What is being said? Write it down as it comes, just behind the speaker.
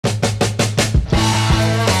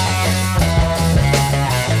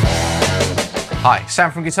Hi, Sam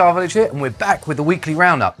from Guitar Village here, and we're back with the weekly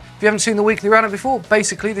roundup. If you haven't seen the weekly roundup before,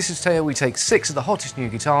 basically this is where we take 6 of the hottest new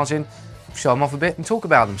guitars in, show them off a bit and talk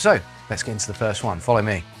about them. So, let's get into the first one. Follow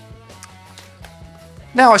me.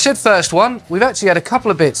 Now, I said first one, we've actually had a couple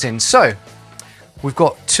of bits in. So, we've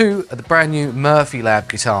got 2 of the brand new Murphy Lab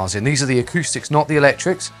guitars in. These are the acoustics, not the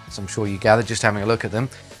electrics, as I'm sure you gathered just having a look at them.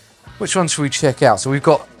 Which one should we check out? So we've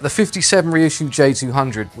got the 57 Reissue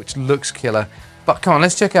J200, which looks killer. But come on,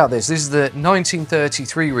 let's check out this. This is the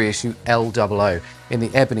 1933 Reissue LOO in the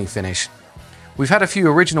Ebony finish. We've had a few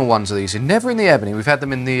original ones of these, and never in the Ebony. We've had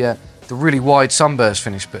them in the really wide Sunburst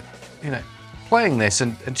finish, but, you know, playing this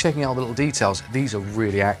and checking out the little details, these are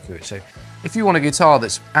really accurate. So if you want a guitar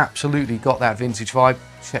that's absolutely got that vintage vibe,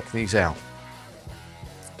 check these out.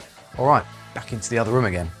 All right, back into the other room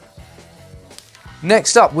again.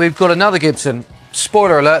 Next up, we've got another Gibson.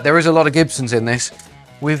 Spoiler alert, there is a lot of Gibsons in this.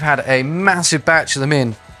 We've had a massive batch of them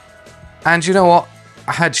in. And you know what?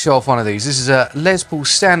 I had to show off one of these. This is a Les Paul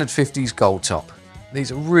Standard 50s Goldtop.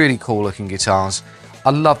 These are really cool looking guitars.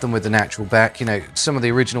 I love them with the natural back. You know, some of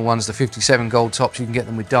the original ones, the 57 Goldtops, you can get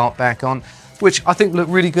them with dark back on, which I think look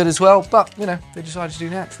really good as well, but, you know, they decided to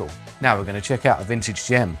do natural. Now we're going to check out a vintage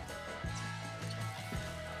gem.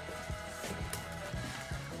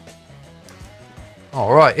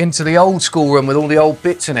 All right, into the old school room with all the old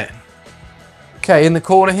bits in it. Okay, in the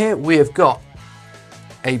corner here, we have got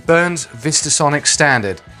a Burns Vista-Sonic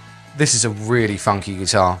Standard. This is a really funky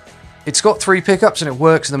guitar. It's got 3 pickups and it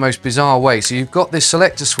works in the most bizarre way. So you've got this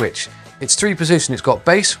selector switch. It's 3 position. It's got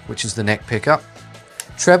bass, which is the neck pickup,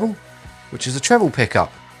 treble, which is the treble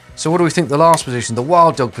pickup. So what do we think the last position, the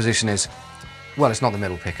wild dog position is? Well, it's not the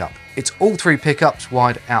middle pickup. It's all 3 pickups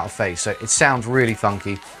wide out of phase. So it sounds really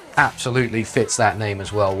funky. Absolutely fits that name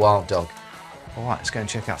as well, Wild Dog. All right, let's go and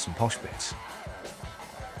check out some posh bits.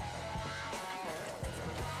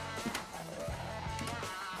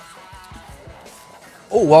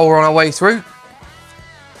 Oh, while we're on our way through,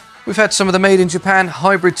 we've had some of the Made in Japan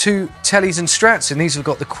Hybrid 2 Teles and Strats, and these have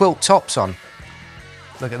got the quilt tops on.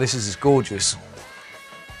 Look at this, this is gorgeous.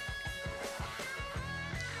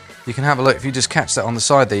 You can have a look, if you just catch that on the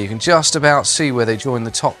side there, you can just about see where they join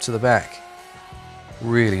the top to the back.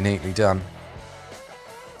 Really neatly done.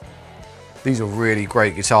 These are really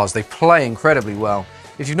great guitars. They play incredibly well.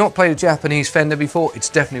 If you've not played a Japanese Fender before, it's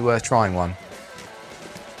definitely worth trying one.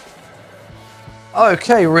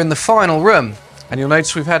 Okay, we're in the final room, and you'll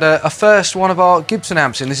notice we've had a first one of our Gibson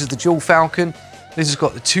amps in. This is the dual Falcon. This has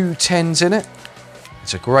got the 2 10s in it.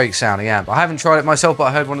 It's a great sounding amp. I haven't tried it myself, but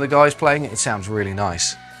I heard one of the guys playing it. It sounds really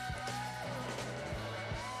nice.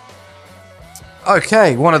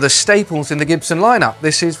 Okay, one of the staples in the Gibson lineup.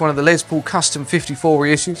 This is one of the Les Paul Custom 54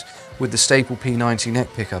 reissues with the staple P90 neck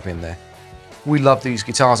pickup in there. We love these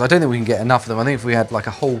guitars. I don't think we can get enough of them. I think if we had like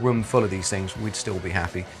a whole room full of these things, we'd still be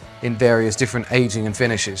happy in various different aging and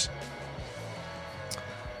finishes.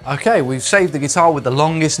 Okay, we've saved the guitar with the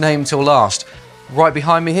longest name till last. Right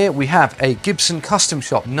behind me here, we have a Gibson Custom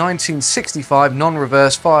Shop 1965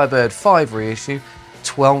 non-reverse Firebird 5 reissue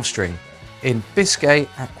 12 string. In Biscay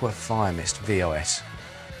Aqua Fire Mist VOS.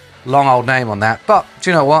 Long old name on that, but do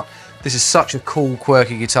you know what? This is such a cool,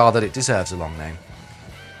 quirky guitar that it deserves a long name.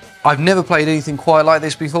 I've never played anything quite like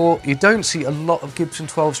this before. You don't see a lot of Gibson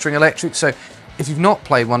 12-string electrics, so if you've not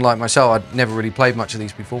played one like myself, I've never really played much of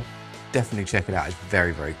these before, definitely check it out. It's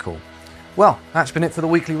very, very cool. Well, that's been it for the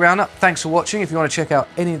weekly roundup. Thanks for watching. If you want to check out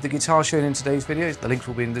any of the guitars shown in today's videos, the links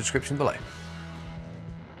will be in the description below.